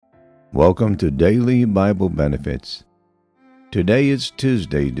Welcome to Daily Bible Benefits. Today is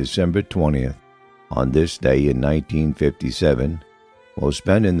Tuesday, December 20th. On this day in 1957, while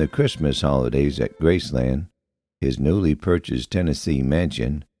spending the Christmas holidays at Graceland, his newly purchased Tennessee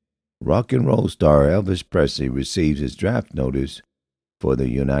mansion, rock and roll star Elvis Presley receives his draft notice for the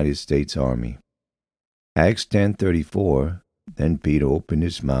United States Army. Acts 10:34, Then Peter opened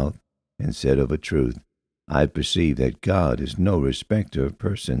his mouth and said of a truth, I perceive that God is no respecter of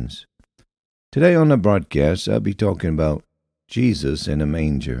persons. Today on the broadcast, I'll be talking about Jesus in a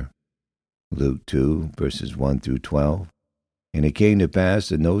manger. Luke 2, verses 1 through 12. And it came to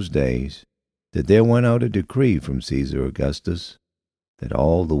pass in those days that there went out a decree from Caesar Augustus that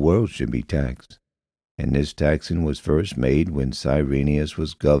all the world should be taxed. And this taxing was first made when Cyrenius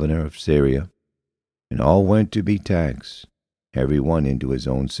was governor of Syria. And all went to be taxed, every one into his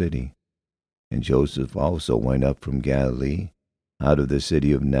own city. And Joseph also went up from Galilee, out of the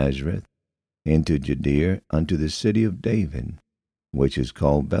city of Nazareth, into Judaea unto the city of David, which is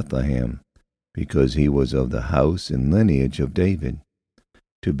called Bethlehem, because he was of the house and lineage of David,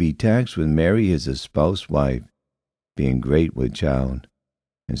 to be taxed with Mary his espoused wife, being great with child.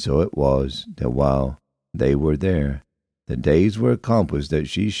 And so it was, that while they were there, the days were accomplished that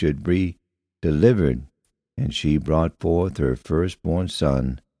she should be delivered. And she brought forth her firstborn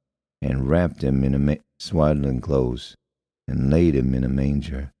son, and wrapped him in swaddling clothes, and laid him in a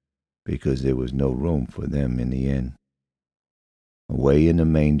manger, because there was no room for them in the inn. Away in the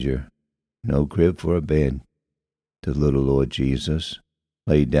manger, no crib for a bed, the little Lord Jesus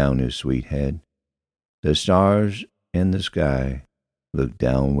laid down his sweet head. The stars in the sky looked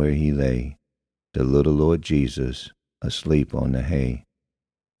down where he lay, the little Lord Jesus asleep on the hay.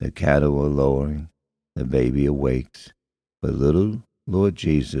 The cattle are lowing, the baby awakes, but little Lord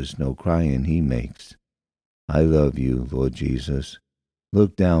Jesus no crying he makes. I love you, Lord Jesus.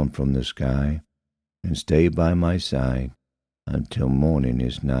 Look down from the sky, and stay by my side until morning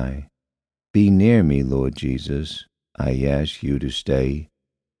is nigh. Be near me, Lord Jesus, I ask you to stay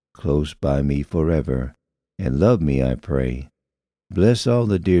close by me forever, and love me, I pray. Bless all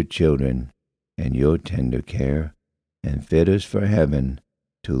the dear children and your tender care, and fit us for heaven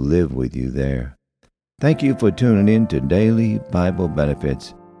to live with you there. Thank you for tuning in to Daily Bible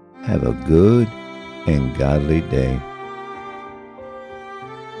Benefits. Have a good and godly day.